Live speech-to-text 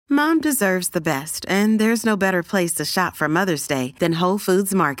Mom deserves the best, and there's no better place to shop for Mother's Day than Whole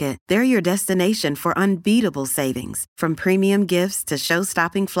Foods Market. They're your destination for unbeatable savings, from premium gifts to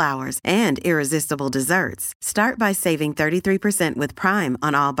show-stopping flowers and irresistible desserts. Start by saving 33% with Prime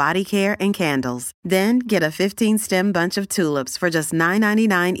on all body care and candles. Then get a 15-stem bunch of tulips for just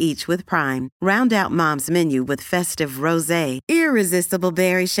 $9.99 each with Prime. Round out Mom's menu with festive rosé, irresistible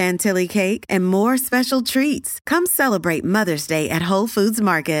berry chantilly cake, and more special treats. Come celebrate Mother's Day at Whole Foods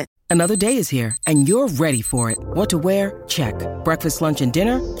Market. Another day is here, and you're ready for it. What to wear? Check. Breakfast, lunch, and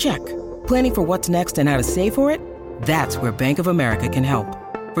dinner? Check. Planning for what's next and how to save for it? That's where Bank of America can help.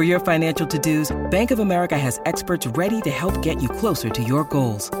 For your financial to-dos, Bank of America has experts ready to help get you closer to your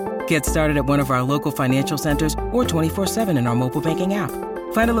goals. Get started at one of our local financial centers or 24/7 in our mobile banking app.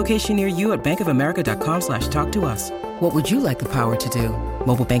 Find a location near you at bankofamerica.com/talktous. What would you like the power to do?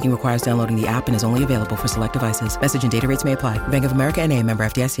 Mobile banking requires downloading the app and is only available for select devices. Message and data rates may apply. Bank of America N.A., member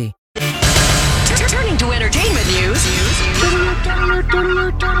FDIC. Turning to entertainment news.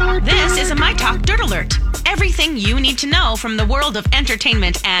 This is a My Talk Dirt Alert. Everything you need to know from the world of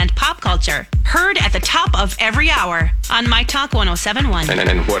entertainment and pop culture. Heard at the top of every hour on My Talk 107.1.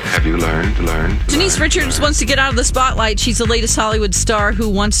 And what have you learned? Denise Richards wants to get out of the spotlight. She's the latest Hollywood star who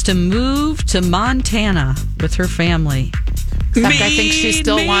wants to move to Montana with her family. Except I think she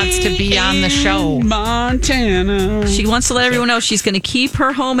still wants to be on the show. Montana. She wants to let everyone know she's going to keep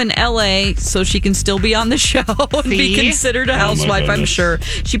her home in L.A. so she can still be on the show and be considered a housewife, I'm sure.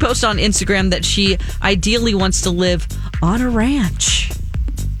 She posted on Instagram that she ideally wants to live on a ranch.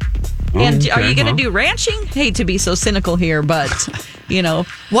 And are you going to do ranching? Hate to be so cynical here, but, you know.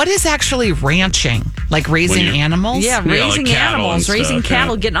 What is actually ranching? Like raising animals? Yeah, raising like animals, raising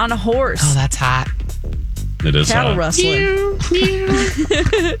cattle, getting on a horse. Oh, that's hot. It is cattle hot. rustling.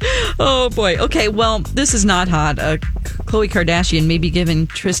 Oh, boy. Okay, well, this is not hot. Khloe Kardashian may be giving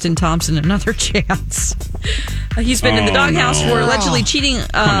Tristan Thompson another chance. He's been in the doghouse for allegedly cheating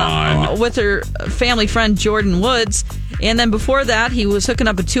with her family friend Jordan Woods. And then before that, he was hooking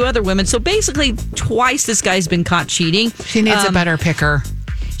up with two other women. So basically, twice this guy's been caught cheating. She needs a better picker.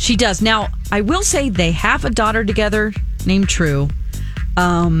 She does. Now, I will say they have a daughter together named True.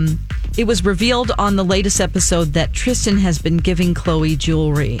 It was revealed on the latest episode that Tristan has been giving Khloe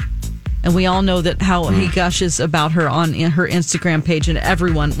jewelry. And we all know that how he gushes about her on her Instagram page, and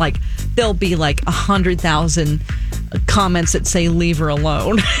everyone, like, there'll be like 100,000 comments that say leave her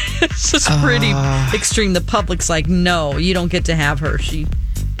alone. It's just pretty extreme. The public's like, no, you don't get to have her. She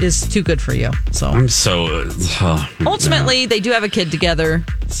is too good for you. So I'm so ultimately they do have a kid together.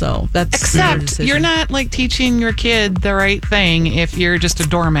 So that's except you're not like teaching your kid the right thing if you're just a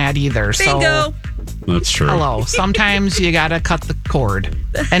doormat either. Bingo. So that's true. Hello. Sometimes you gotta cut the cord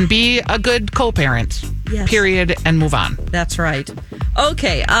and be a good co-parent. Yes. Period, and move on. That's right.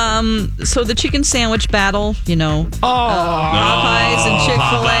 Okay, so the chicken sandwich battle, you know, Popeyes and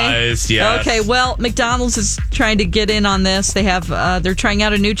Chick-fil-A. Popeyes, yes. Okay, well, McDonald's is trying to get in on this. They have they're trying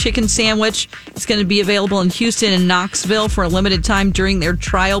out a new chicken sandwich. It's going to be available in Houston and Knoxville for a limited time during their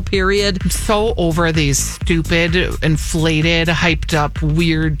trial period. I'm so over these stupid, inflated, hyped up,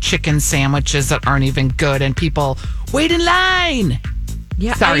 weird chicken sandwiches that aren't even good, and people wait in line.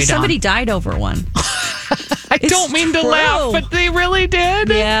 Yeah, sorry, somebody died over one. I don't mean to laugh, but they really did.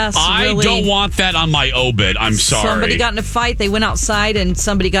 Yes, I don't want that on my obit. I'm sorry. Somebody got in a fight. They went outside and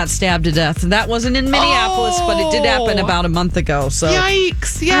somebody got stabbed to death. That wasn't in Minneapolis, but it did happen about a month ago. So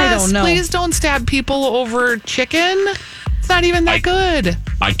yikes! Yes, I don't know. Please don't stab people over chicken. It's not even that good.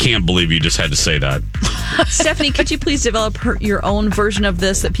 I can't believe you just had to say that. Stephanie, could you please develop your own version of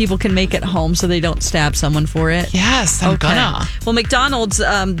this that people can make at home so they don't stab someone for it? Yes, I'm gonna. Well, McDonald's,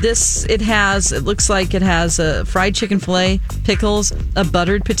 it looks like it has a fried chicken fillet, pickles, a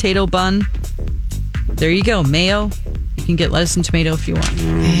buttered potato bun. There you go, mayo. You can get lettuce and tomato if you want. Oh,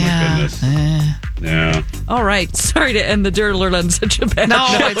 my goodness. Yeah. All right. Sorry to end the dirt alert on such a bad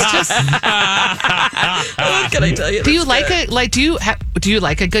note. It's just. What can I tell you? Do you like it? Like, do you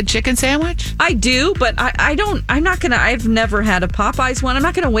like a good chicken sandwich? I do, but I don't. I'm not gonna. I've never had a Popeyes one. I'm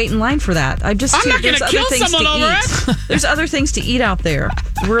not gonna wait in line for that. I'm not gonna kill someone over it. There's other things to eat out there.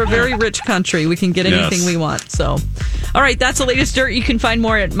 We're a very rich country. We can get anything we want. So, all right. That's the latest dirt. You can find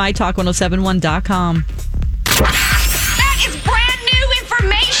more at mytalk1071.com. That is brand new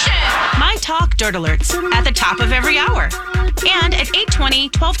information. My Talk Dirt Alerts at the top of every hour. And at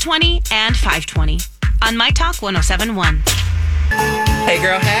 8:20, 12:20, and 5:20 on My Talk 107.1. Hey,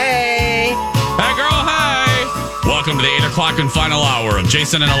 girl, hey. Hey, girl, hey. Welcome to the 8 o'clock and final hour of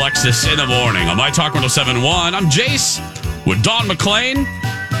Jason and Alexis in the morning on My Talk 107.1. I'm Jace with Dawn McClain.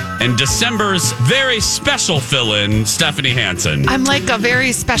 and December's very special fill-in, Stephanie Hansen. I'm like a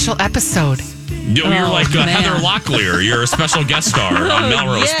very special episode. You're like man. Heather Locklear. You're a special guest star on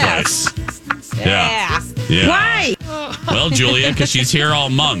Melrose yes. Place. Yeah. Why? Well, Julia, because she's here all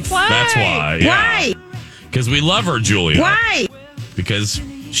month. Why? That's why. Yeah. Why? Because we love her, Julia. Why? Because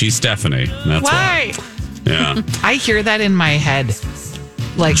she's Stephanie. That's why. Yeah. I hear that in my head.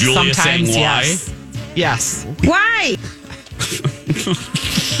 Like Julia sometimes, saying why? Yes. Why?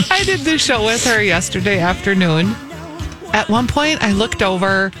 I did the show with her yesterday afternoon. At one point, I looked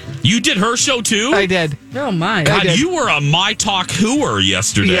over. You did her show too? I did. Oh, my. God, did. you were a My Talk hooer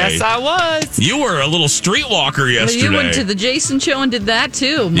yesterday. Yes, I was. You were a little streetwalker yesterday. You went to the Jason show and did that,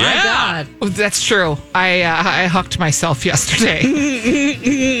 too. My Yeah. God. That's true. I hooked myself yesterday.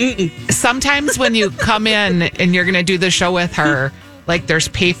 Sometimes when you come in and you're going to do the show with her, like there's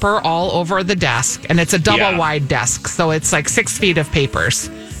paper all over the desk, and it's a double wide desk, so it's like 6 feet of papers.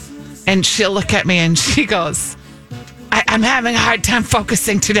 And she'll look at me and she goes, I'm having a hard time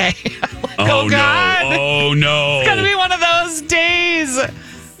focusing today. Like, Oh, God. no. Oh, no. It's going to be one of those days.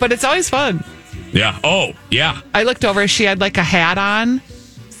 But it's always fun. Yeah. Oh, yeah. I looked over. She had like a hat on,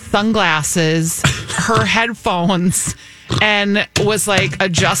 sunglasses, her headphones, and was like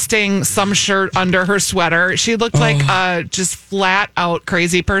adjusting some shirt under her sweater. She looked like a just flat out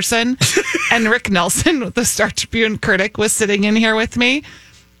crazy person. And Rick Nelson, the Star Tribune critic, was sitting in here with me.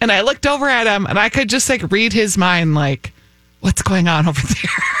 And I looked over at him and I could just like read his mind, like, what's going on over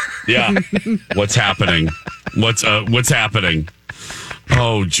there? Yeah. What's happening? What's happening?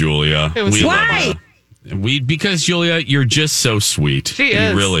 Oh, Julia. It was We love Why? her. Because Julia, you're just so sweet. She You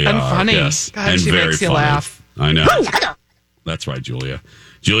is. really And are. funny. Yes. God, and she very makes you funny. laugh. I know. That's right, Julia.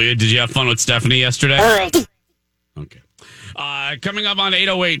 Julia, did you have fun with Stephanie yesterday? Okay. Coming up on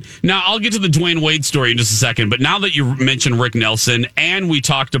 8:08. Now, I'll get to the Dwayne Wade story in just a second, but now that you mentioned Rick Nelson and we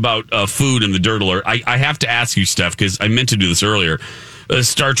talked about food and the Dirt Alert, I have to ask you, Steph, because I meant to do this earlier.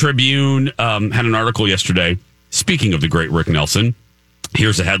 Star Tribune had an article yesterday. Speaking of the great Rick Nelson,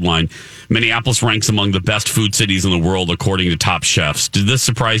 here's a headline. Minneapolis ranks among the best food cities in the world, according to top chefs. Did this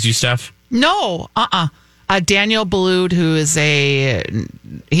surprise you, Steph? No, Daniel Boulud, who is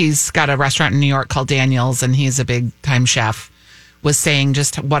he's got a restaurant in New York called Daniel's, and he's a big time chef, was saying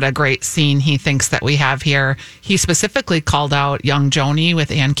just what a great scene he thinks that we have here. He specifically called out Young Joni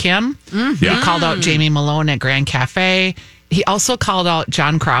with Ann Kim. Yeah. He called out Jamie Malone at Grand Cafe. He also called out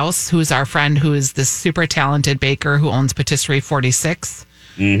John Krause, who's our friend, who is this super talented baker who owns Patisserie 46.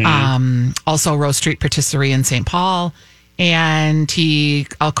 Also Rose Street Patisserie in St. Paul. And he,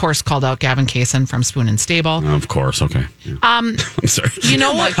 of course, called out Gavin Kaysen from Spoon and Stable. Of course. Okay. Yeah. I'm sorry. You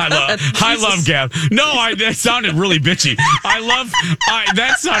know what? I love Gav. No, that sounded really bitchy.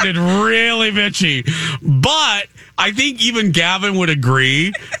 That sounded really bitchy. But I think even Gavin would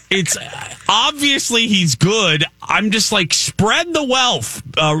agree. It's obviously he's good. I'm just like, spread the wealth,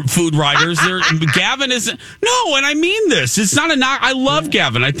 food writers. Gavin isn't. No, and I mean this. It's not a knock. I love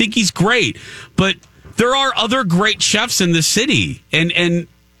Gavin. I think he's great. But there are other great chefs in the city. And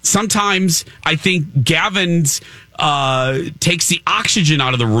sometimes I think Gavin's takes the oxygen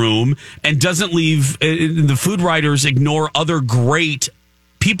out of the room and doesn't leave the food writers ignore other great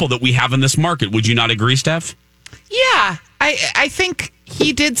people that we have in this market. Would you not agree, Steph? Yeah, I think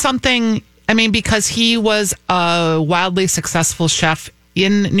he did something. I mean, because he was a wildly successful chef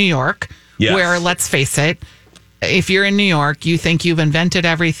in New York, Yes. where, let's face it, if you're in New York, you think you've invented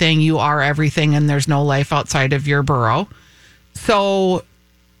everything, you are everything, and there's no life outside of your borough. So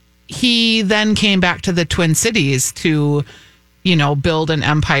he then came back to the Twin Cities to, build an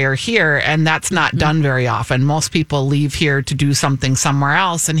empire here, and that's not done very often. Most people leave here to do something somewhere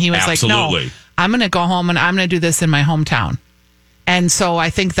else, and he was like, Absolutely. no, I'm going to go home and I'm going to do this in my hometown. And so I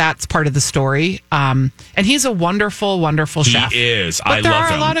think that's part of the story. And he's a wonderful, wonderful chef. He is. But I there love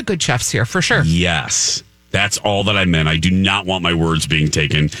are him. a lot of good chefs here, for sure. Yes. That's all that I meant. I do not want my words being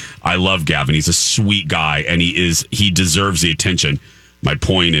taken. I love Gavin. He's a sweet guy, and he deserves the attention. My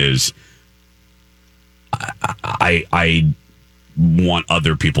point is, I want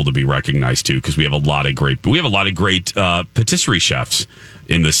other people to be recognized too, because we have a lot of great patisserie chefs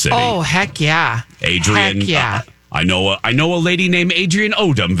in the city. Oh, heck yeah. Adrian. Heck yeah. I know a lady named Adrian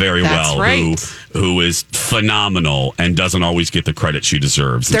Odom very That's well, right. who is phenomenal and doesn't always get the credit she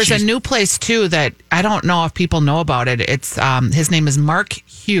deserves. And There's a she's- new place too that I don't know if people know about it. It's his name is Mark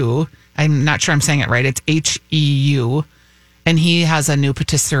Hugh. I'm not sure I'm saying it right. It's Heu, and he has a new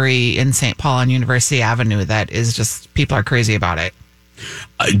patisserie in St. Paul on University Avenue that is just, people are crazy about it.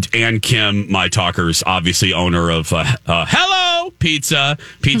 Ann Kim, my talkers, obviously owner of Hello Pizza,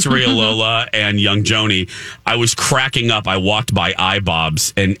 Pizzeria Lola, and Young Joni. I was cracking up. I walked by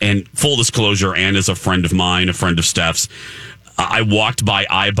iBob's, and full disclosure, Ann is a friend of mine, a friend of Steph's. I walked by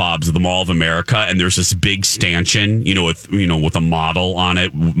iBob's at the Mall of America, and there's this big stanchion, with a model on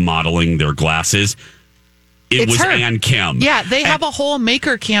it, modeling their glasses. It was her. Ann Kim. Yeah, they have a whole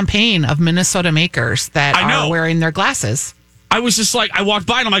maker campaign of Minnesota makers that are wearing their glasses. I was just like, I walked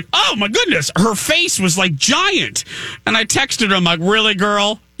by and I'm like, oh my goodness, her face was like giant. And I texted her, I'm like, really,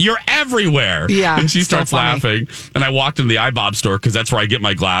 girl? You're everywhere. Yeah. And she starts laughing. And I walked into the iBob store because that's where I get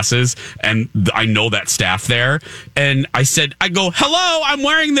my glasses. And I know that staff there. And I go, hello, I'm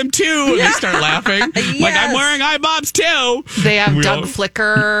wearing them too. And they start laughing. Yes. Like, I'm wearing iBob's too. They have Doug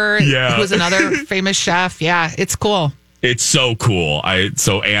Flicker, who's another famous chef. Yeah, it's cool. It's so cool.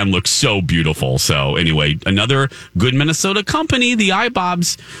 So Ann looks so beautiful. So anyway, another good Minnesota company, the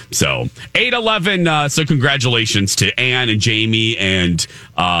iBob's. So 811. So congratulations to Ann and Jamie and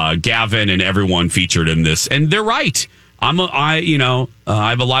Gavin and everyone featured in this. And they're right. I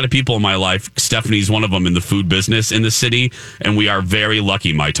have a lot of people in my life. Stephanie's one of them in the food business in the city, and we are very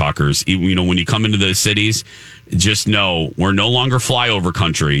lucky, my talkers. When you come into the cities, just know we're no longer flyover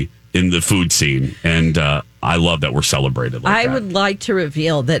country in the food scene, and I love that we're celebrated like that. I would like to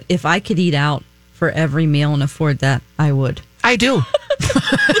reveal that if I could eat out for every meal and afford that, I would. I do.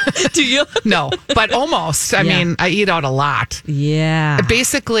 Do you? No, but almost. I mean, I eat out a lot. Yeah.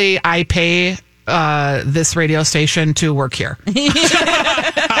 Basically, I pay this radio station to work here with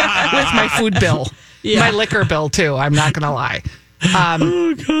my food bill, my liquor bill too. I'm not going to lie.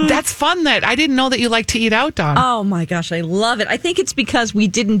 That's fun. That I didn't know that you like to eat out, Dawn. Oh my gosh, I love it. I think it's because we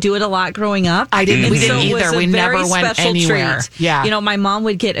didn't do it a lot growing up. We didn't either. We never went anywhere. Treat. Yeah, my mom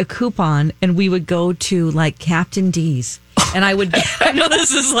would get a coupon, and we would go to like Captain D's, and I would. I know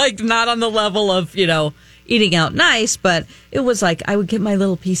this is like not on the level of eating out nice, but it was like I would get my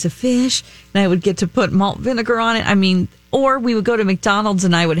little piece of fish, and I would get to put malt vinegar on it. I mean, or we would go to McDonald's,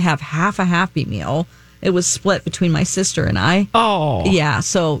 and I would have half a Happy Meal. It was split between my sister and I. Oh. Yeah,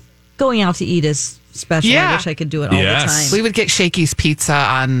 so going out to eat is special. I wish I could do it all the time. We would get Shakey's Pizza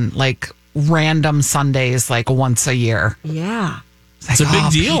on like random Sundays, like once a year. Yeah. It's a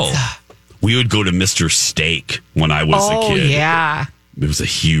big deal. Pizza. We would go to Mr. Steak when I was a kid. Yeah. It was a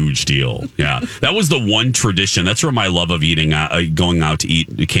huge deal. Yeah. That was the one tradition. That's where my love of going out to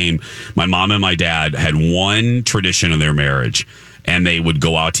eat came. My mom and my dad had one tradition in their marriage. And they would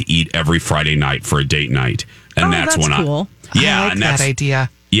go out to eat every Friday night for a date night. And that's when cool. I like that idea.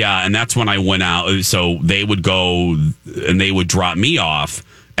 Yeah, and that's when I went out. So they would go and they would drop me off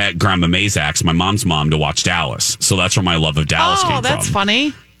at Grandma Mazak's, my mom's mom, to watch Dallas. So that's where my love of Dallas came from. Oh, that's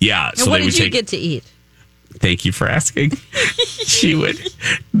funny. Yeah. And so what did you get to eat? Thank you for asking.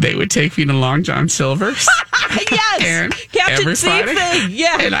 They would take me to Long John Silver's. Yes, and Captain Same Thing.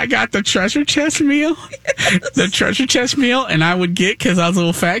 Yeah, and I got the treasure chest meal. The treasure chest meal, and I would get, because I was a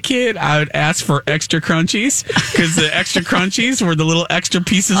little fat kid, I would ask for extra crunchies, because the extra crunchies were the little extra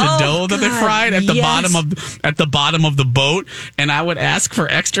pieces of dough that they fried at the bottom of the boat, and I would ask for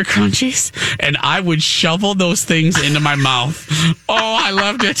extra crunchies, and I would shovel those things into my mouth. Oh, I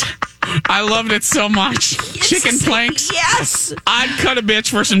loved it. I loved it so much. Chicken planks. Yes. I'd cut a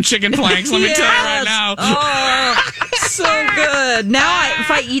bitch for some chicken planks. Let me tell you right now. Oh, so good. Now, if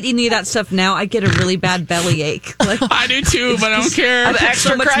I eat any of that stuff now, I get a really bad bellyache. Like, I do too, but I don't care.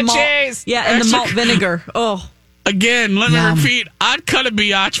 Extra crunchies. And the malt vinegar. Oh. Again, let me repeat. I'd cut a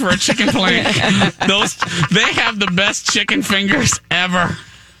biatch for a chicken plank. They have the best chicken fingers ever.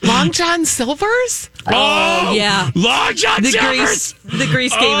 Long John Silver's? Oh, yeah. Long John Silver's. The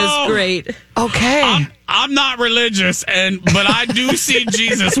grease game is great. Okay. I'm not religious, but I do see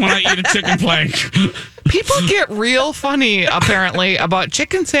Jesus when I eat a chicken plank. People get real funny, apparently, about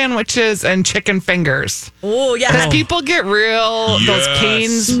chicken sandwiches and chicken fingers. Oh, yeah. Because people get real, those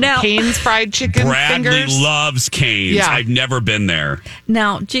Cane's fried chicken Bradley fingers. loves Cane's. Yeah. I've never been there.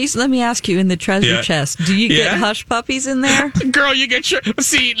 Now, Jason, let me ask you, in the treasure chest, do you get hush puppies in there? Girl, you get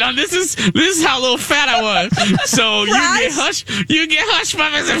see, now this is how little fat I was. So you get hush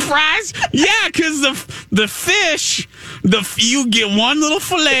puppies and fries? Yeah, because the fish, you get one little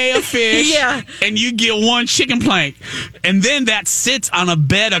fillet of fish, and you get one chicken plank, and then that sits on a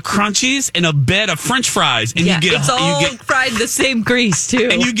bed of crunchies and a bed of French fries, and it's all fried in the same grease too.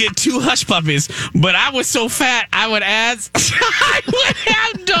 And you get 2 hush puppies. But I was so fat, I would have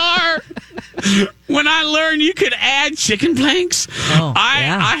Dar. When I learned you could add chicken planks,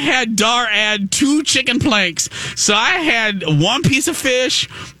 I had Dar add 2 chicken planks. So I had 1 piece of fish,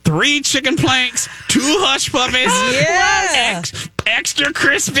 3 chicken planks, 2 hush puppies, extra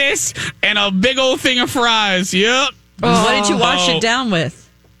crispies, and a big old thing of fries. Yep. What did you wash it down with?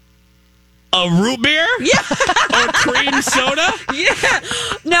 A root beer? Yeah. Or cream soda? Yeah.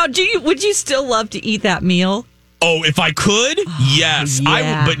 Now, would you still love to eat that meal? Oh, if I could? Yes. yeah.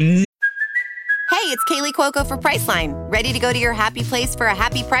 I would, but Hey, it's Kaylee Cuoco for Priceline. Ready to go to your happy place for a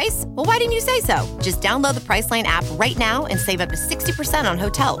happy price? Well, why didn't you say so? Just download the Priceline app right now and save up to 60% on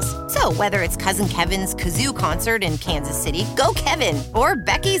hotels. So whether it's Cousin Kevin's Kazoo Concert in Kansas City, go Kevin, or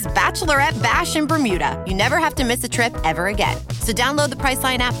Becky's Bachelorette Bash in Bermuda, you never have to miss a trip ever again. So download the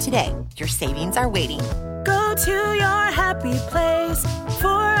Priceline app today. Your savings are waiting. Go to your happy place for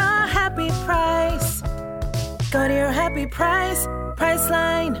a happy price. Go to your happy price,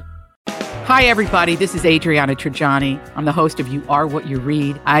 Priceline. Hi, everybody. This is Adriana Trajani. I'm the host of You Are What You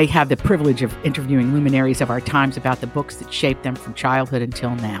Read. I have the privilege of interviewing luminaries of our times about the books that shaped them from childhood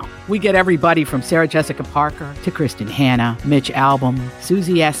until now. We get everybody from Sarah Jessica Parker to Kristen Hanna, Mitch Albom,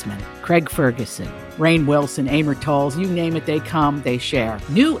 Susie Essman, Craig Ferguson, Rainn Wilson, Amor Tolls, you name it, they come, they share.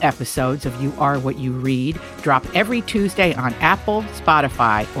 New episodes of You Are What You Read drop every Tuesday on Apple,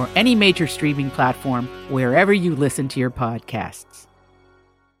 Spotify, or any major streaming platform wherever you listen to your podcasts.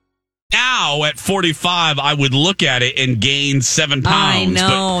 now at 45, I would look at it and gain 7 pounds. I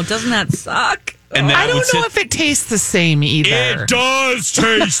know. Doesn't that suck? And then I don't know if it tastes the same either. It does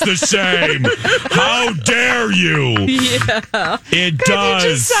taste the same. How dare you? Yeah. It God, does. You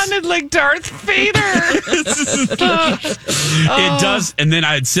just sounded like Darth Vader. It does. And then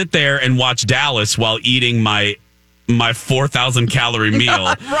I'd sit there and watch Dallas while eating my 4,000 calorie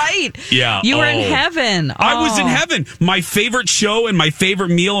meal. Right. Yeah. You were in heaven. I was in heaven. My favorite show and my favorite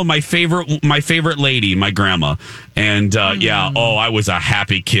meal and my favorite lady, my grandma. And I was a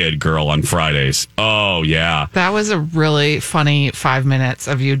happy kid girl on Fridays. Oh, yeah. That was a really funny 5 minutes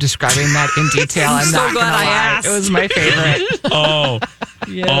of you describing that in detail. I'm so not glad gonna I lie. asked. It was my favorite.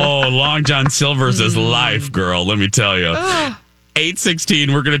 Long John Silver's is life, girl. Let me tell you.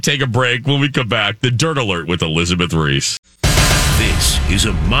 8:16, we're going to take a break. When we come back, the Dirt Alert with Elizabeth Reese. This is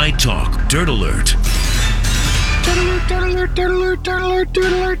a My Talk Dirt Alert. Dirt Alert, Dirt Alert, Dirt Alert, Dirt Alert,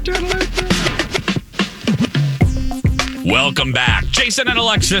 Dirt Alert, Dirt Alert. Welcome back. Jason and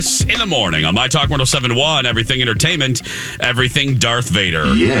Alexis in the morning on My Talk 107.1, Everything Entertainment, Everything Darth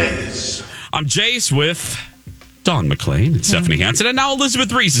Vader. Yes. I'm Jace with Dawn McClain and Stephanie Hansen. And now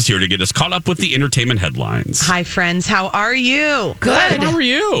Elizabeth Reese is here to get us caught up with the entertainment headlines. Hi, friends. How are you? Good. How are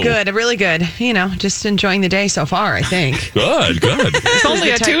you? Good. Really good. You know, just enjoying the day so far, I think. Good. It's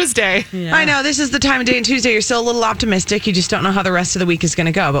only a Tuesday. Yeah. I know. This is the time of day on Tuesday. You're still a little optimistic. You just don't know how the rest of the week is going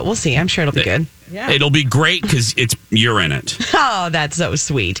to go. But we'll see. I'm sure it'll be good. Yeah. It'll be great because you're in it. Oh, that's so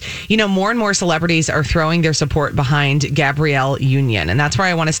sweet. You know, more and more celebrities are throwing their support behind Gabrielle Union. And that's where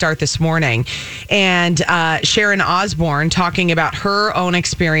I want to start this morning. And Sharon Osbourne talking about her own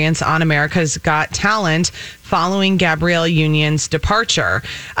experience on America's Got Talent following Gabrielle Union's departure.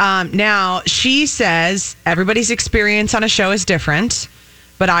 Now, she says everybody's experience on a show is different.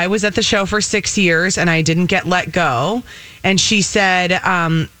 But I was at the show for 6 years and I didn't get let go. And she said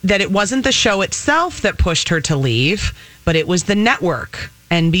that it wasn't the show itself that pushed her to leave, but it was the network,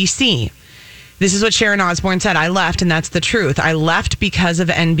 NBC. This is what Sharon Osbourne said. I left, and that's the truth. I left because of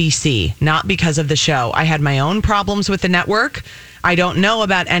NBC, not because of the show. I had my own problems with the network. I don't know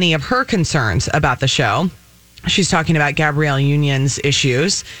about any of her concerns about the show. She's talking about Gabrielle Union's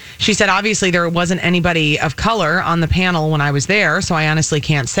issues. She said, obviously, there wasn't anybody of color on the panel when I was there, so I honestly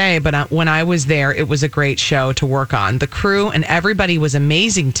can't say. But when I was there, it was a great show to work on. The crew and everybody was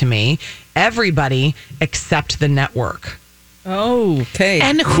amazing to me. Everybody except the network. Oh, okay.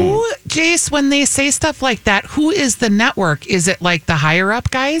 And who, Jace, when they say stuff like that, who is the network? Is it like the higher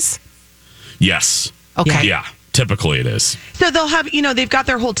up guys? Yes. Okay. Yeah. Typically it is. So they'll have, they've got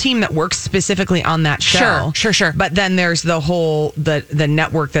their whole team that works specifically on that show. Sure. But then there's the whole, the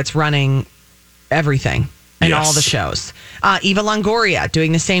network that's running everything and all the shows. Eva Longoria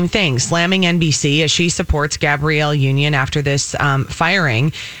doing the same thing, slamming NBC as she supports Gabrielle Union after this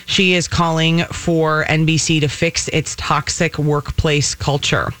firing. She is calling for NBC to fix its toxic workplace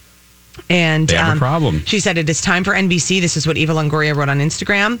culture. And they have a problem. She said, it is time for NBC. This is what Eva Longoria wrote on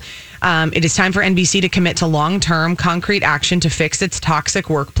Instagram. It is time for NBC to commit to long-term concrete action to fix its toxic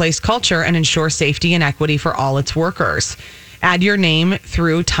workplace culture and ensure safety and equity for all its workers. Add your name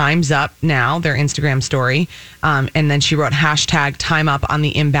through Time's Up Now, their Instagram story. And then she wrote hashtag Time Up on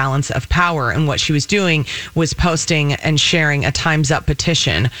the imbalance of power. And what she was doing was posting and sharing a Time's Up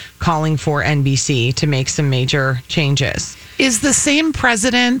petition calling for NBC to make some major changes. Is the same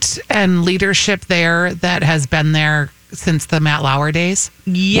president and leadership there that has been there since the Matt Lauer days?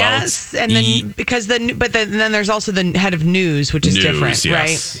 Yes. And then then there's also the head of news, which is different,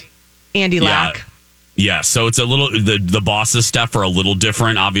 right? Andy Lack. Yeah, so it's a little the bosses stuff are a little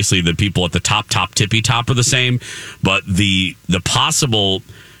different. Obviously, the people at the top tippy top are the same, but the possible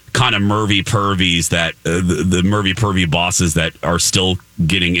kind of Murvy pervies that the Murvy pervy bosses that are still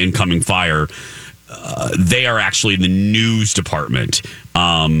getting incoming fire. They are actually the news department.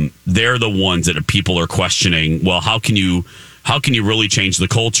 They're the ones that people are questioning. Well, how can you really change the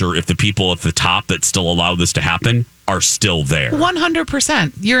culture if the people at the top that still allow this to happen are still there?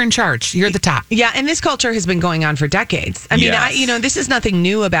 100%. You're in charge. You're the top. Yeah, and this culture has been going on for decades. I mean, Yes. this is nothing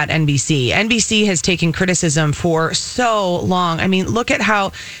new about NBC. NBC has taken criticism for so long. I mean, look at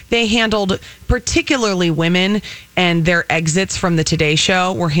how they handled particularly women and their exits from the Today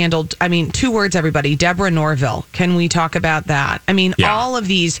Show were handled. I mean, 2 words, everybody. Deborah Norville. Can we talk about that? I mean, all of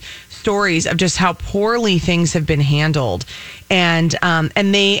these stories of just how poorly things have been handled. And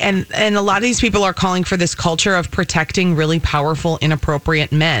a lot of these people are calling for this culture of protecting really powerful,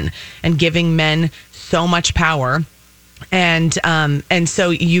 inappropriate men and giving men so much power. And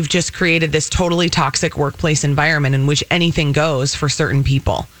so you've just created this totally toxic workplace environment in which anything goes for certain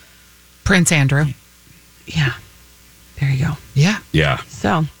people. Prince Andrew. Yeah. There you go. Yeah. Yeah.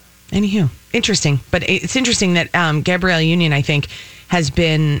 So, anywho, interesting. But it's interesting that Gabrielle Union, I think, has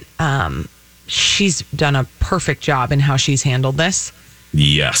been, she's done a perfect job in how she's handled this.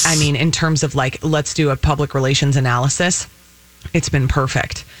 Yes. I mean, in terms of like, let's do a public relations analysis, it's been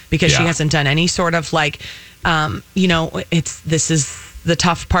perfect because she hasn't done any sort of like, this is the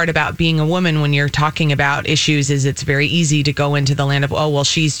tough part about being a woman when you're talking about issues is it's very easy to go into the land of, oh, well,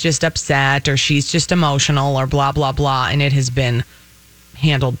 she's just upset or she's just emotional or blah, blah, blah. And it has been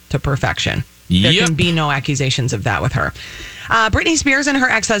handled to perfection. There can be no accusations of that with her. Britney Spears and her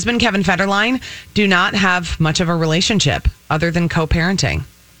ex-husband, Kevin Federline, do not have much of a relationship other than co-parenting.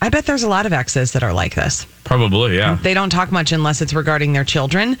 I bet there's a lot of exes that are like this. Probably, yeah. They don't talk much unless it's regarding their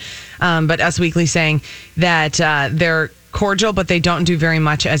children. But Us Weekly saying that they're cordial, but they don't do very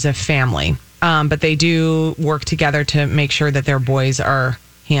much as a family. But they do work together to make sure that their boys are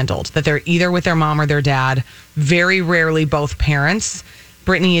handled, that they're either with their mom or their dad, very rarely both parents.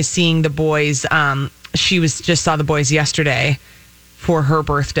 Britney is seeing the boys. She saw the boys yesterday for her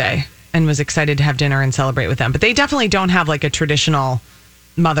birthday and was excited to have dinner and celebrate with them. But they definitely don't have like a traditional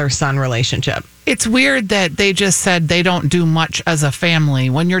mother-son relationship. It's weird that they just said they don't do much as a family.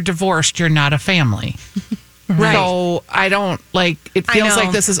 When you're divorced, you're not a family. Right. So I don't like, it feels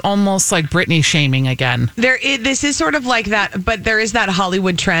like this is almost like Britney shaming again. This is sort of like that, but there is that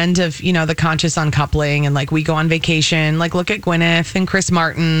Hollywood trend of, the conscious uncoupling and like we go on vacation, like look at Gwyneth and Chris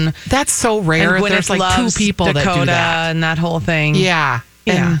Martin. That's so rare. And Gwyneth There's like loves 2 people Dakota that do that. and that whole thing. Yeah.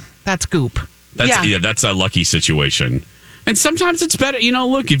 Yeah. And that's goop. That's a lucky situation. And sometimes it's better,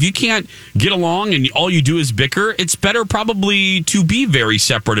 look, if you can't get along and all you do is bicker, it's better probably to be very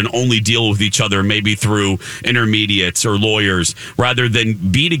separate and only deal with each other maybe through intermediates or lawyers rather than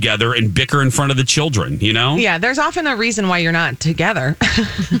be together and bicker in front of the children, Yeah, there's often a reason why you're not together.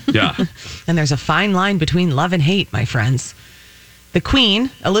 Yeah. And there's a fine line between love and hate, my friends. The Queen,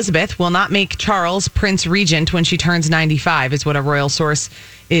 Elizabeth, will not make Charles Prince Regent when she turns 95, is what a royal source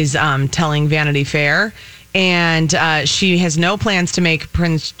is telling Vanity Fair. And she has no plans to make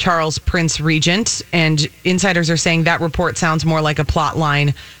Prince Charles Prince Regent. And insiders are saying that report sounds more like a plot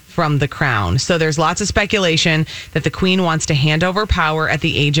line from The Crown. So there's lots of speculation that the Queen wants to hand over power at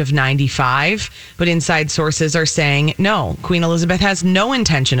the age of 95. But inside sources are saying, no, Queen Elizabeth has no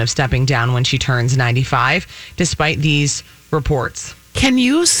intention of stepping down when she turns 95, despite these reports. Can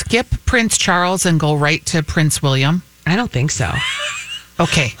you skip Prince Charles and go right to Prince William? I don't think so.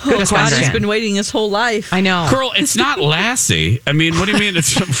 Okay. Good question. He's been waiting his whole life. I know. Girl, it's not Lassie. I mean, what do you mean?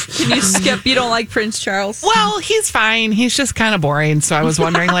 Can you skip? You don't like Prince Charles? Well, he's fine. He's just kind of boring. So I was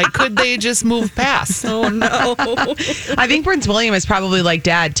wondering, could they just move past? Oh, no. I think Prince William is probably like,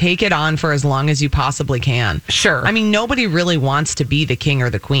 Dad, take it on for as long as you possibly can. Sure. I mean, nobody really wants to be the king or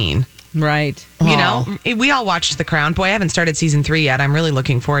the queen. Right. We all watched The Crown. Boy, I haven't started season 3 yet. I'm really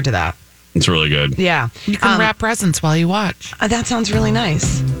looking forward to that. It's really good. Yeah. You can wrap presents while you watch. That sounds really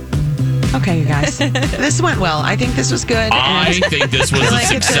nice. Okay, you guys. This went well. I think this was good. I think this was a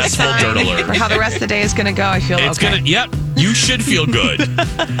successful Dirt Alert. For how the rest of the day is going to go, I feel okay. Yep, you should feel good.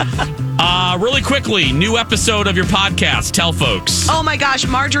 Really quickly, new episode of your podcast. Tell folks. Oh my gosh,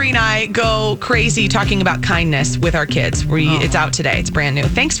 Marjorie and I go crazy talking about kindness with our kids. It's out today. It's brand new.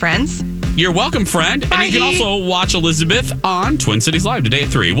 Thanks, friends. You're welcome, friend. Bye. And you can also watch Elizabeth on Twin Cities Live today at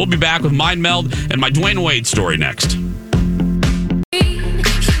 3. We'll be back with Mind Meld and my Dwayne Wade story next.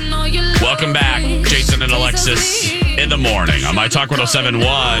 Welcome back, Jason and Alexis in the morning on My Talk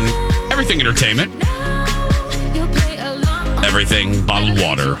 107.1. Everything entertainment. Everything bottled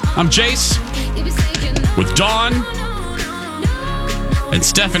water. I'm Jace. with Dawn and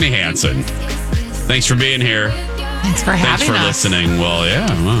Stephanie Hansen. Thanks for being here. Thanks for having us. Thanks for listening. Well, yeah.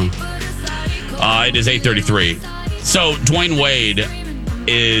 Well. It is 8:33. So Dwayne Wade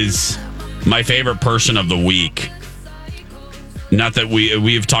is my favorite person of the week. Not that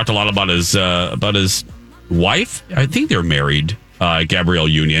we've talked a lot about his wife. I think they're married, Gabrielle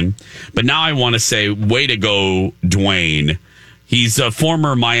Union. But now I want to say, way to go, Dwayne. He's a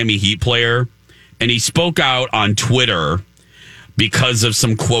former Miami Heat player, and he spoke out on Twitter because of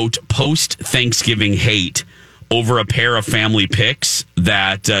some, quote, post-Thanksgiving hate over a pair of family pics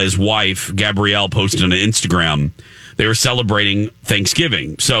that his wife, Gabrielle, posted on Instagram. They were celebrating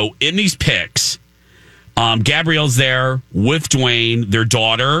Thanksgiving. So in these pics, Gabrielle's there with Dwayne, their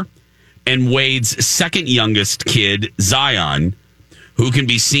daughter, and Wade's second youngest kid, Zion, who can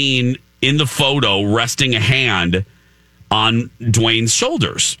be seen in the photo resting a hand on Dwayne's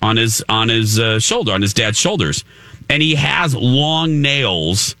shoulders, on his shoulder, on his dad's shoulders. And he has long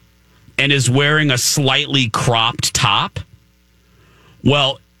nails and is wearing a slightly cropped top.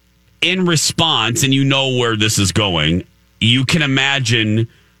 Well, in response, and you know where this is going, you can imagine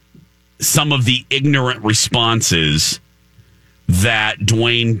some of the ignorant responses that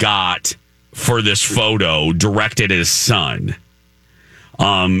Dwayne got for this photo directed at his son.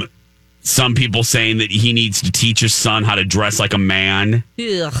 Some people saying that he needs to teach his son how to dress like a man.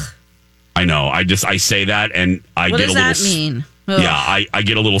 Ugh. I know. I say that and I what get a little. What does that mean? Ugh. Yeah, I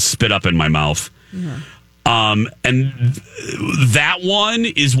get a little spit up in my mouth. Yeah. And that one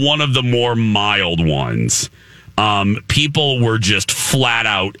is one of the more mild ones. People were just flat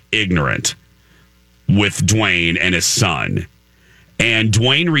out ignorant with Dwayne and his son. And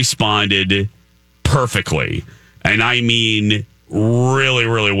Dwayne responded perfectly. And I mean really,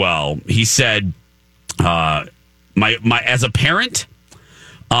 really well. He said, my as a parent,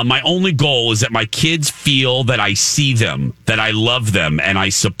 my only goal is that my kids feel that I see them, that I love them, and I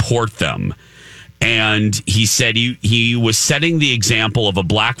support them. And he said he was setting the example of a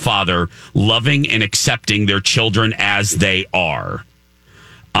black father loving and accepting their children as they are.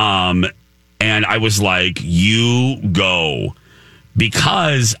 And I was like, you go.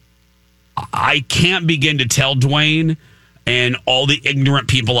 Because I can't begin to tell Dwayne and all the ignorant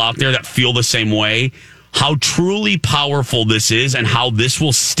people out there that feel the same way how truly powerful this is and how this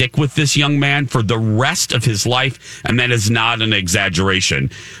will stick with this young man for the rest of his life. And that is not an exaggeration,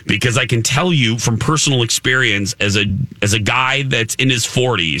 because I can tell you from personal experience as a guy that's in his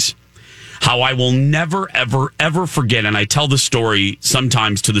 40s, how I will never, ever, ever forget. And I tell the story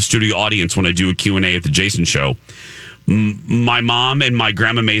sometimes to the studio audience when I do a Q&A at the Jason Show. My mom and my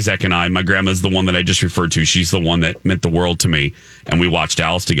grandma Mazak and I, my grandma's the one that I just referred to. She's the one that meant the world to me. And we watched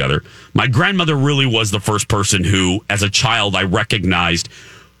Alice together. My grandmother really was the first person who, as a child, I recognized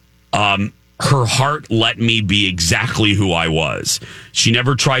her heart let me be exactly who I was. She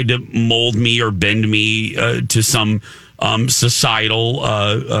never tried to mold me or bend me to some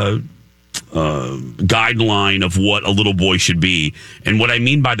societal guideline of what a little boy should be. And what I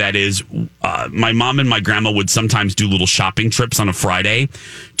mean by that is my mom and my grandma would sometimes do little shopping trips on a Friday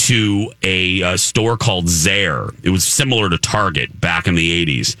to a store called Zayre. It was similar to Target back in the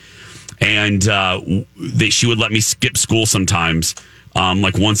 80s. And she would let me skip school sometimes,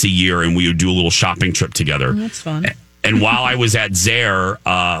 like once a year, and we would do a little shopping trip together. That's fun. And while I was at Zayre,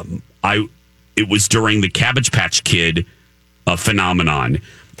 it was during the Cabbage Patch Kid phenomenon.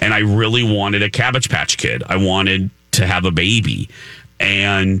 And I really wanted a Cabbage Patch Kid. I wanted to have a baby.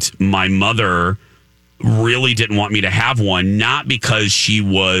 And my mother really didn't want me to have one, not because she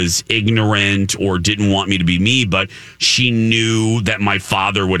was ignorant or didn't want me to be me, but she knew that my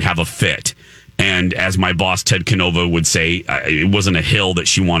father would have a fit. And as my boss, Ted Canova, would say, it wasn't a hill that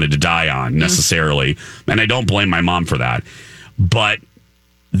she wanted to die on necessarily. And I don't blame my mom for that. But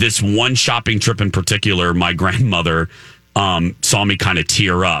this one shopping trip in particular, my grandmother saw me kind of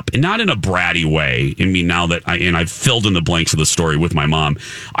tear up, and not in a bratty way. I mean, now that I've filled in the blanks of the story with my mom,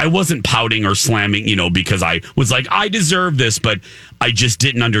 I wasn't pouting or slamming, because I was like, I deserve this, but I just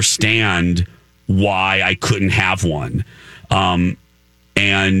didn't understand why I couldn't have one.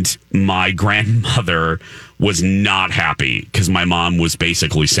 And my grandmother was not happy because my mom was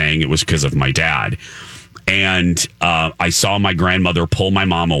basically saying it was because of my dad. And I saw my grandmother pull my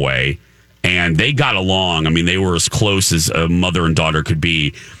mom away. And they got along. I mean, they were as close as a mother and daughter could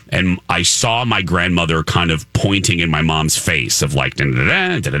be. And I saw my grandmother kind of pointing in my mom's face of like,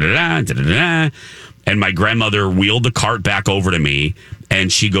 da-da-da, da-da-da, da-da-da. And my grandmother wheeled the cart back over to me.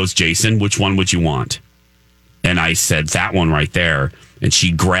 And she goes, Jason, which one would you want? And I said, that one right there. And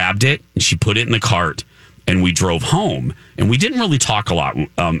she grabbed it and she put it in the cart. and we drove home, and we didn't really talk a lot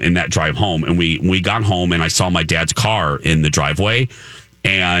in that drive home. And we got home, and I saw my dad's car in the driveway,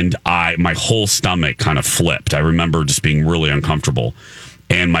 and my whole stomach kind of flipped. I remember just being really uncomfortable.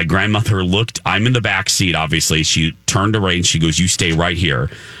 And my grandmother I'm in the back seat, obviously. She turned to Ray and she goes, "You stay right here."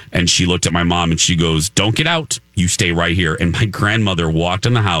 And she looked at my mom and she goes, "Don't get out. You stay right here." And my grandmother walked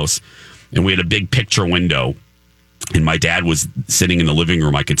in the house, and we had a big picture window. And my dad was sitting in the living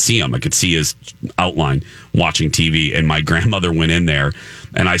room. I could see him. I could see his outline watching TV. And my grandmother went in there,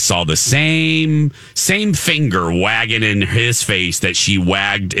 and I saw the same finger wagging in his face that she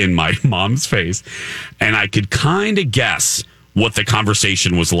wagged in my mom's face. And I could kind of guess what the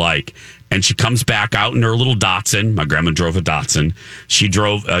conversation was like. And she comes back out in her little Datsun. My grandma drove a Datsun. She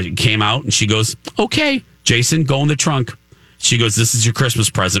came out, and she goes, "Okay, Jason, go in the trunk." She goes, "This is your Christmas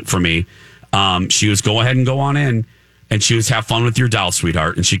present for me." She goes, "Go ahead and go on in." And she was, "Have fun with your doll,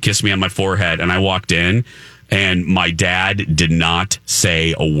 sweetheart." And she kissed me on my forehead. And I walked in, and my dad did not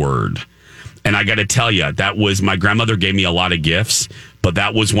say a word. And I got to tell you, my grandmother gave me a lot of gifts, but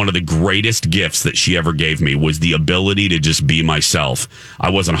that was one of the greatest gifts that she ever gave me, was the ability to just be myself.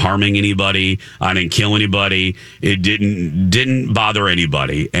 I wasn't harming anybody. I didn't kill anybody. It didn't bother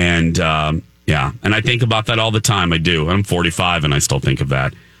anybody. And yeah, and I think about that all the time. I do. I'm 45 and I still think of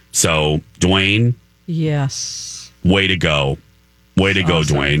that. So, Dwayne. Yes. Way to go. Way to go,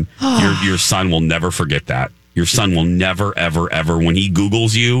 Dwayne. Your son will never forget that. Your son will never, ever, ever, when he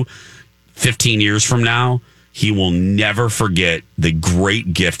Googles you 15 years from now, he will never forget the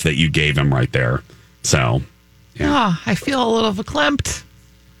great gift that you gave him right there. So, yeah. I feel a little verklempt.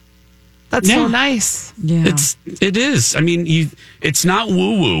 That's so nice. Yeah. It is. I mean, it's not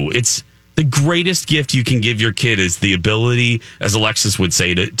woo-woo. It's the greatest gift you can give your kid is the ability, as Alexis would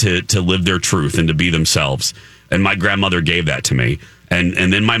say, to live their truth and to be themselves. And my grandmother gave that to me.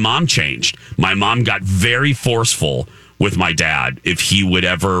 And then my mom changed. My mom got very forceful with my dad if he would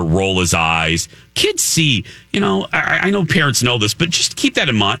ever roll his eyes. Kids see, I know parents know this, but just keep that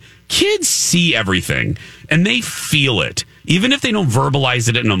in mind. Kids see everything and they feel it. Even if they don't verbalize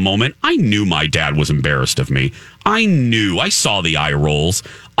it in a moment, I knew my dad was embarrassed of me. I saw the eye rolls.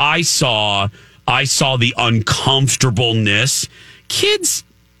 I saw the uncomfortableness. Kids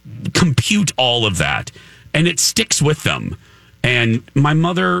compute all of that, and it sticks with them. And my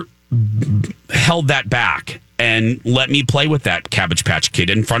mother held that back and let me play with that Cabbage Patch Kid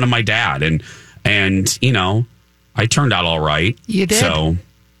in front of my dad. And I turned out all right. You did. So,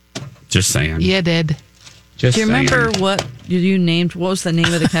 just saying. You did. Do you remember what you named? What was the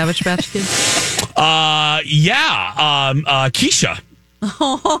name of the Cabbage Patch Kid? Keisha.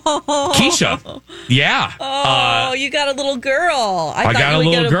 Keisha. Yeah. Oh, you got a little girl. I got a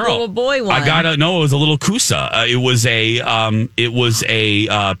little girl. A little boy one. It was a little Kusa. It was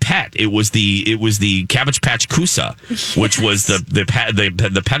a pet. It was the Cabbage Patch Kusa, yes, which was the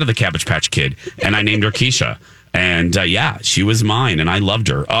pet of the Cabbage Patch Kid, and I named her Keisha. And she was mine, and I loved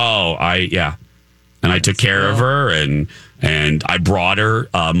her. And I took care of her, and I brought her,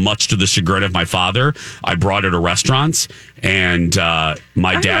 much to the chagrin of my father. I brought her to restaurants, and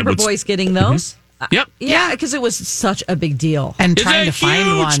my dad would. Boys getting those. Mm-hmm. Yep. Yeah, because it was such a big deal. And trying to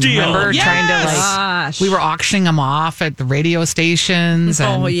find one. Deal. Remember? Yes. We were auctioning them off at the radio stations.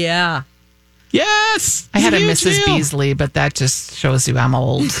 And yeah. Yes. I had a Mrs. Beasley, but that just shows you I'm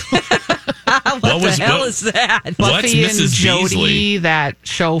old. What the hell is that? Buffy and Mrs. Jody, Beasley? that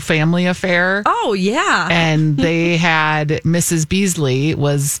show Family Affair. Oh, yeah. And they had Mrs. Beasley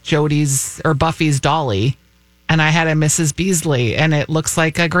was Buffy's dolly. And I had a Mrs. Beasley, and it looks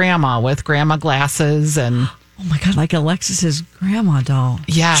like a grandma with grandma glasses. And oh, my God, like Alexis's grandma doll.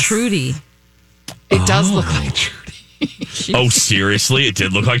 Yes. Trudy. It does look like Trudy. Oh, seriously? It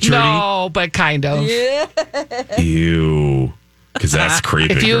did look like Trudy? No, but kind of. Yeah. Ew. Because that's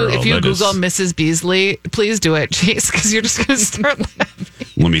creepy. If you Google is... Mrs. Beasley, please do it, Chase, because you're just going to start laughing.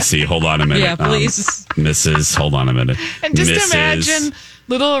 Let me see. Hold on a minute. Yeah, please. Hold on a minute. And just Mrs. imagine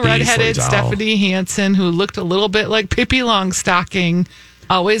little redheaded Stephanie Hansen, who looked a little bit like Pippi Longstocking,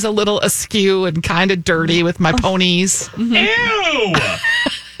 always a little askew and kind of dirty with my ponies. Mm-hmm.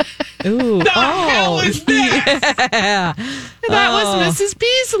 Ew! Ooh. The hell is that? Yeah. That was Mrs.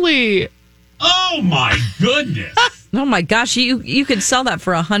 Beasley. Oh, my goodness. Oh, my gosh. You could sell that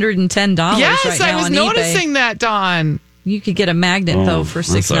for $110 yes, right now I was on noticing eBay. that, Dawn. You could get a magnet, though, for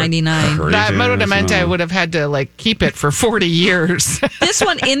 $6.99. That would have meant I would have had to keep it for 40 years. This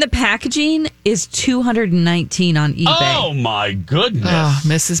one in the packaging is $219 on eBay. Oh, my goodness. Oh,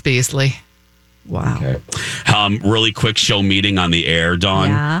 Mrs. Beasley. Wow. Okay. Really quick show meeting on the air, Dawn.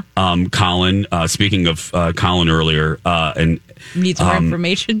 Yeah. Colin, speaking of Colin earlier, and Need some more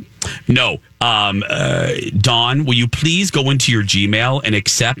information? No. Dawn, will you please go into your Gmail and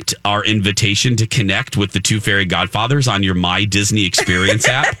accept our invitation to connect with the two fairy godfathers on your My Disney Experience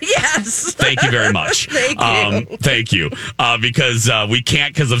app? Yes. Thank you very much. Thank you. Because we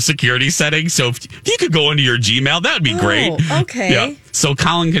can't because of security settings. So if you could go into your Gmail, that would be great. Okay. Yeah. So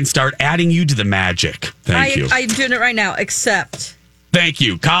Colin can start adding you to the magic. Thank you. I'm doing it right now. Accept. Thank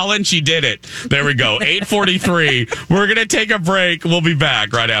you. Colin, she did it. There we go. 8:43. We're going to take a break. We'll be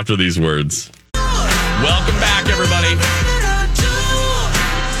back right after these words. Welcome back, everybody.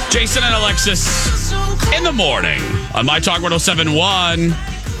 Jason and Alexis in the morning on My Talk 107.1.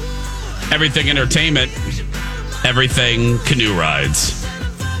 Everything entertainment. Everything canoe rides.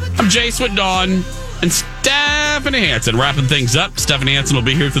 I'm Jason with Dawn and Stephanie Hansen wrapping things up. Stephanie Hansen will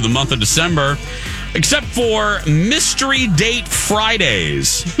be here through the month of December. Except for Mystery Date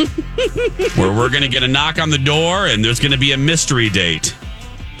Fridays, where we're going to get a knock on the door and there's going to be a mystery date.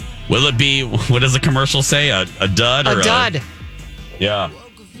 Will it be, what does the commercial say, a dud? A dud. Yeah.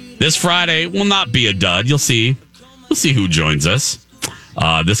 This Friday will not be a dud. You'll see. We'll see who joins us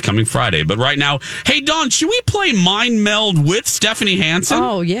this coming Friday. But right now, hey, Dawn, should we play Mind Meld with Stephanie Hansen?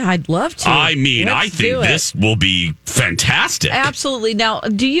 Oh, yeah, I'd love to. I mean, Let's I think this will be fantastic. Absolutely. Now,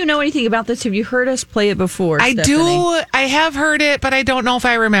 do you know anything about this? Have you heard us play it before, I Stephanie? do. I have heard it, but I don't know if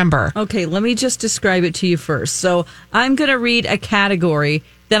I remember. Okay, let me just describe it to you first. So I'm going to read a category,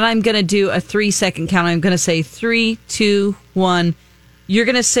 then I'm going to do a 3-second count. I'm going to say 3, 2, 1. You're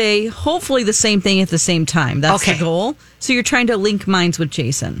going to say hopefully the same thing at the same time. That's the goal. So you're trying to link minds with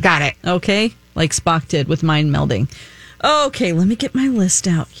Jason. Got it. Okay? Like Spock did with mind melding. Okay, let me get my list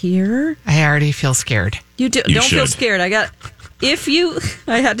out here. I already feel scared. You don't feel scared. I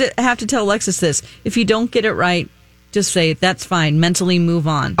have to tell Alexis this. If you don't get it right, just say that's fine. Mentally move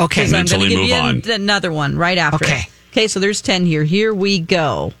on. Okay. Mentally I'm move give on. you another one right after. Okay. Okay, so there's 10 here. Here we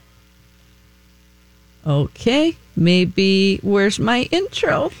go. Okay. Maybe, where's my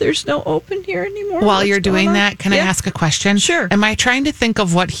intro? There's no open here anymore. While What's you're doing going on? that, can I ask a question? Sure. Am I trying to think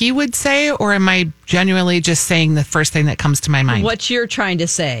of what he would say, or am I genuinely just saying the first thing that comes to my mind? What you're trying to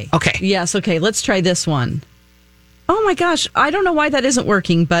say. Okay. Yes, okay. Let's try this one. Oh my gosh, I don't know why that isn't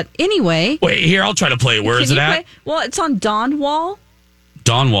working, but anyway. Wait, here, I'll try to play it. Where is it at? Well, it's on Dawn Wall.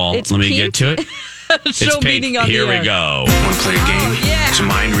 Dawn Wall. It's Let me pink. get to it. Show It's pink. meeting on Here the we air. go. Want to play a game? yeah. It's a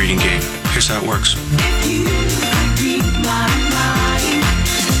mind reading game. Here's how it works.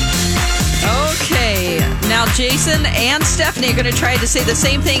 Okay, now Jason and Stephanie are going to try to say the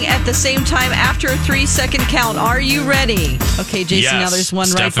same thing at the same time after a 3-second count. Are you ready? Okay, Jason, now there's one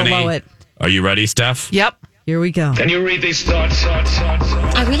Stephanie, right below it. Are you ready, Steph? Yep. Here we go. Can you read these thoughts?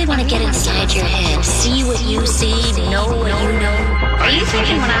 I really want to get inside your head, see what you see, know what you know. Are you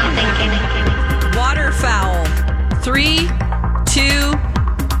thinking what I'm thinking? Waterfowl. 3,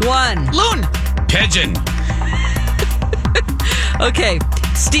 2, 1. Loon. Pigeon. Okay.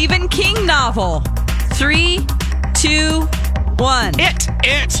 Stephen King novel. 3, 2, 1.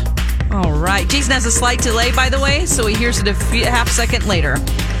 It. All right. Jason has a slight delay, by the way, so he hears it a half second later.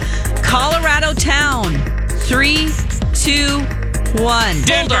 Colorado town. 3, 2, 1.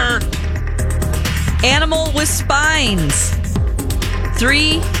 Denver. Animal with spines.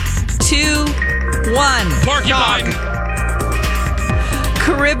 3, 2, 1. Porcupine.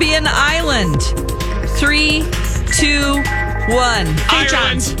 Caribbean island. 3, 2, 1.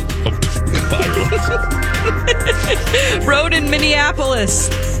 Irons. Road in Minneapolis.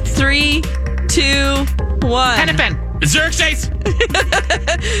 3, 2, 1. Hennepin. Xerxes.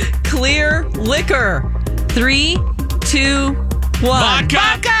 Clear liquor. 3, 2, 1.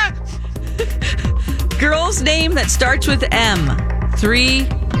 Vodka. Girl's name that starts with M. 3,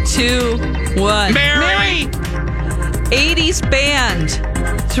 2, 1. Mary. 80s band.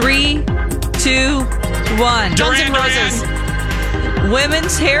 3, 2, 1. Guns N' Roses.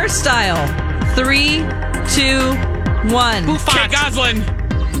 Women's hairstyle. 3, 2, 1. Kate Gosselin.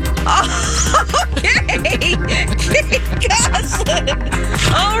 Okay. Kate Gosselin.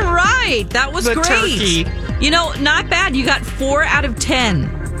 All right. That was The great. turkey. You know, not bad. You got 4 out of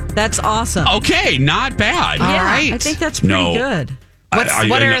 10. That's awesome. Okay, not bad. Yeah, All right. I think that's pretty No. good.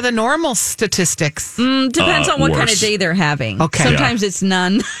 What are the normal statistics? Depends on what kind of worse. day they're having. Okay. Sometimes it's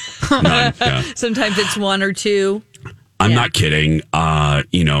none. None, yeah. Sometimes it's 1 or 2. I'm not kidding.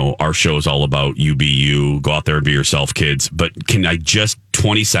 Our show is all about you be you. Go out there and be yourself, kids. But can I just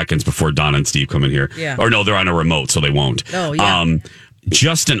 20 seconds before Donna and Steve come in here? Yeah. Or no, they're on a remote, so they won't. Oh, yeah.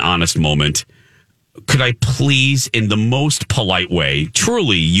 Just an honest moment. Could I please, in the most polite way,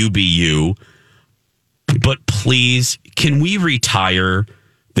 truly you be you, but please, can we retire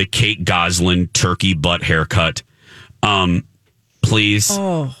the Kate Gosselin turkey butt haircut? please.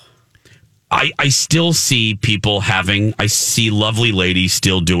 Oh. I still see people I see lovely ladies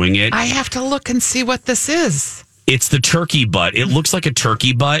still doing it. I have to look and see what this is. It's the turkey butt. It looks like a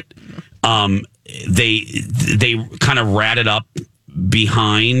turkey butt. They kind of rat it up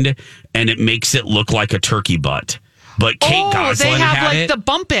behind, and it makes it look like a turkey butt. But Kate Gosselin they have had like it. the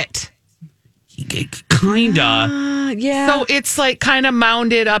bump it. Kinda. Yeah. So it's like kind of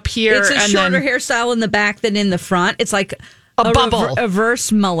mounded up here. It's a and shorter then hairstyle in the back than in the front. It's like a bubble. A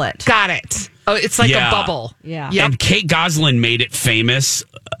reverse mullet. Got it. Oh, it's like Yeah. a bubble. Yeah. Yep. And Kate Gosselin made it famous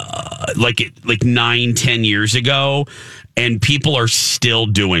like 9-10 years ago, and people are still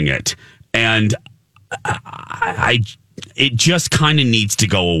doing it. And it just kind of needs to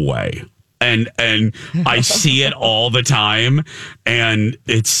go away. And I see it all the time, and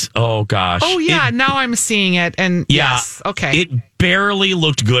it's, oh gosh. Oh yeah, now I'm seeing it, and Yeah, yes, okay. It barely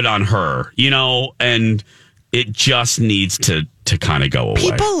looked good on her, and it just needs to kind of go away.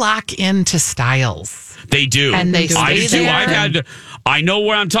 People lock into styles. They do. And they I stay do. there. I know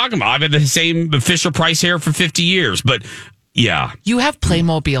what I'm talking about. I've had the same Fisher Price hair for 50 years, but yeah. You have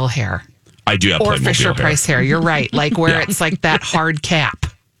Playmobil hair. I do have or Playmobil Fisher hair. Price hair. You're right. Like where Yeah. it's like that hard cap.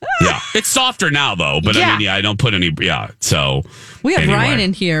 Yeah. It's softer now, though, but Yeah. I don't put any, so. We have anyway. Ryan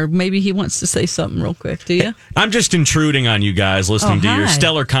in here. Maybe he wants to say something real quick. Do you? I'm just intruding on you guys listening to your hi.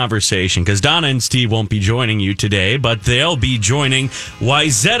 stellar conversation because Donna and Steve won't be joining you today, but they'll be joining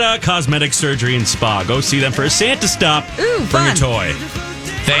Wyzetta Cosmetic Surgery and Spa. Go see them for a Santa stop. Ooh, Bring fun. your toy.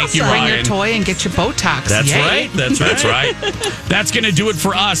 Thank you, Bring Ryan. your toy and get your Botox. That's Yay. right. That's right. That's right. That's going to do it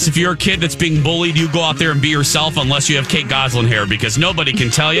for us. If you're a kid that's being bullied, you go out there and be yourself unless you have Kate Gosselin hair because nobody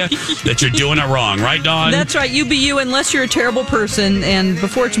can tell you that you're doing it wrong. Right, Dawn? That's right. You be you unless you're a terrible person. And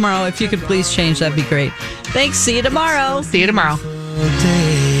before tomorrow, if you could please change, that'd be great. Thanks. See you tomorrow. See you tomorrow.